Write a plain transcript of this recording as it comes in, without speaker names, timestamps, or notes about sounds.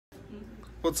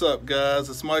What's up, guys?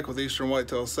 It's Mike with Eastern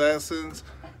Whitetail Assassins,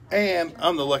 and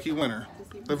I'm the lucky winner.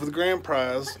 But for the grand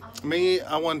prize,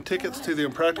 I won tickets to the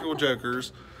Impractical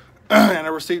Jokers, and I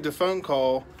received a phone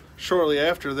call shortly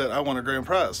after that I won a grand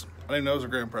prize. I didn't know it was a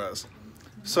grand prize.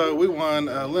 So we won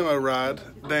a limo ride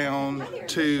down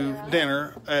to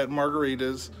dinner at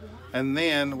Margarita's, and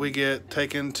then we get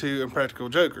taken to Impractical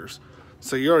Jokers.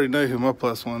 So you already know who my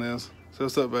plus one is. So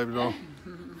what's up, baby doll?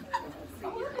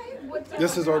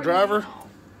 This is our driver.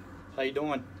 How you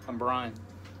doing? I'm Brian.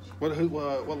 What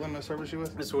limo service you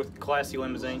with? This is with Classy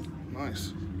Limousine.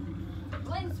 Nice.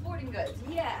 Glenn Sporting Goods,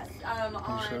 yes. On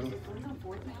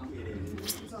 4th now?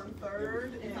 It's on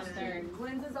 3rd and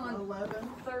Glenn's is on 11.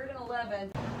 3rd and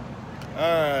 11.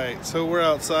 Alright, so we're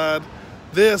outside.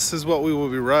 This is what we will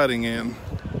be riding in.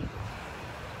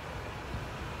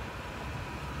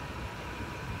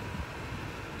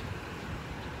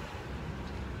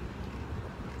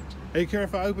 Hey, care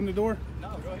if I open the door?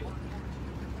 No, go ahead.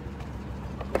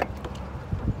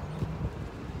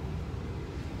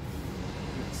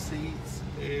 Seats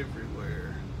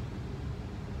everywhere.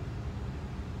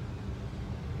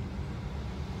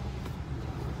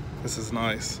 This is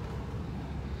nice.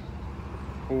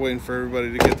 We're waiting for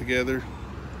everybody to get together.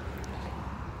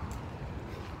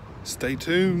 Stay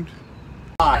tuned.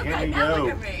 Here we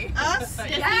go. Us?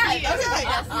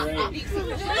 Yes. Okay.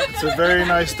 It's a very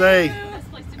nice day.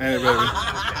 Hey, baby.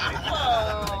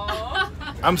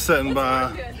 I'm sitting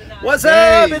by. What's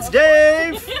up? It's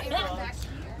Dave.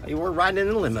 We're riding in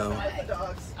the limo.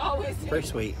 Very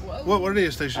sweet. What radio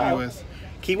station are you with?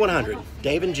 Key 100.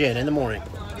 Dave and Jen in the morning.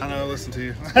 I know, I listen to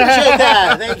you. Appreciate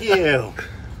that. Thank you.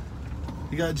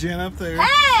 You got Jen up there.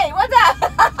 Hey, what's up?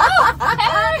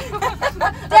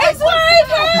 Dave's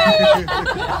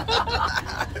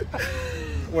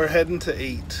We're heading to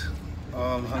eat.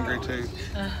 Oh, I'm hungry too.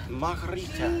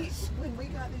 Margaritas. When we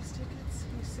got these tickets,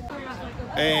 we said,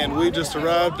 And we just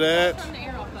arrived at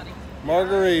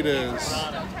Margarita's.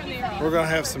 We're gonna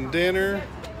have some dinner,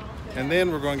 and then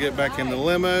we're gonna get back in the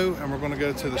limo, and we're gonna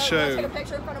go to the show. Take a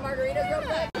picture in front of Margarita's real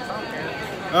quick.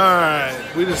 All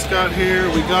right, we just got here.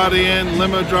 We got in.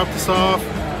 Limo dropped us off,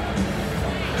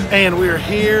 and we are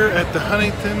here at the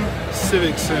Huntington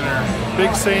Civic Center,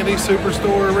 Big Sandy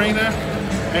Superstore Arena,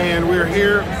 and we're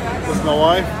here with my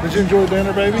wife. Did you enjoy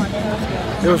dinner, baby?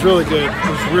 It was really good. It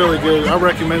was really good. I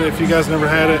recommend it if you guys never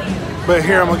had it. But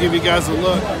here, I'm gonna give you guys a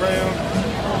look around.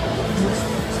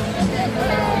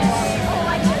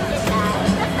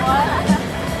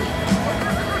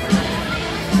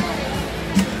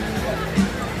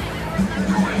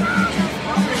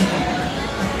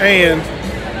 And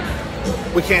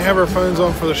we can't have our phones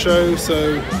on for the show,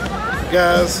 so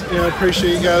guys,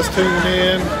 appreciate you guys tuning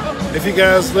in. If you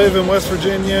guys live in West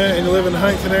Virginia and you live in the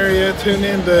Huntington area, tune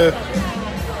in to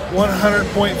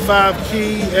 100.5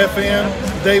 Key FM.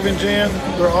 Dave and Jen,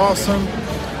 they're awesome.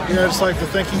 I'd just like to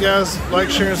thank you guys. Like,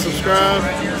 share, and subscribe.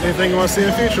 Anything you want to see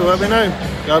in the future, let me know.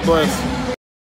 God bless.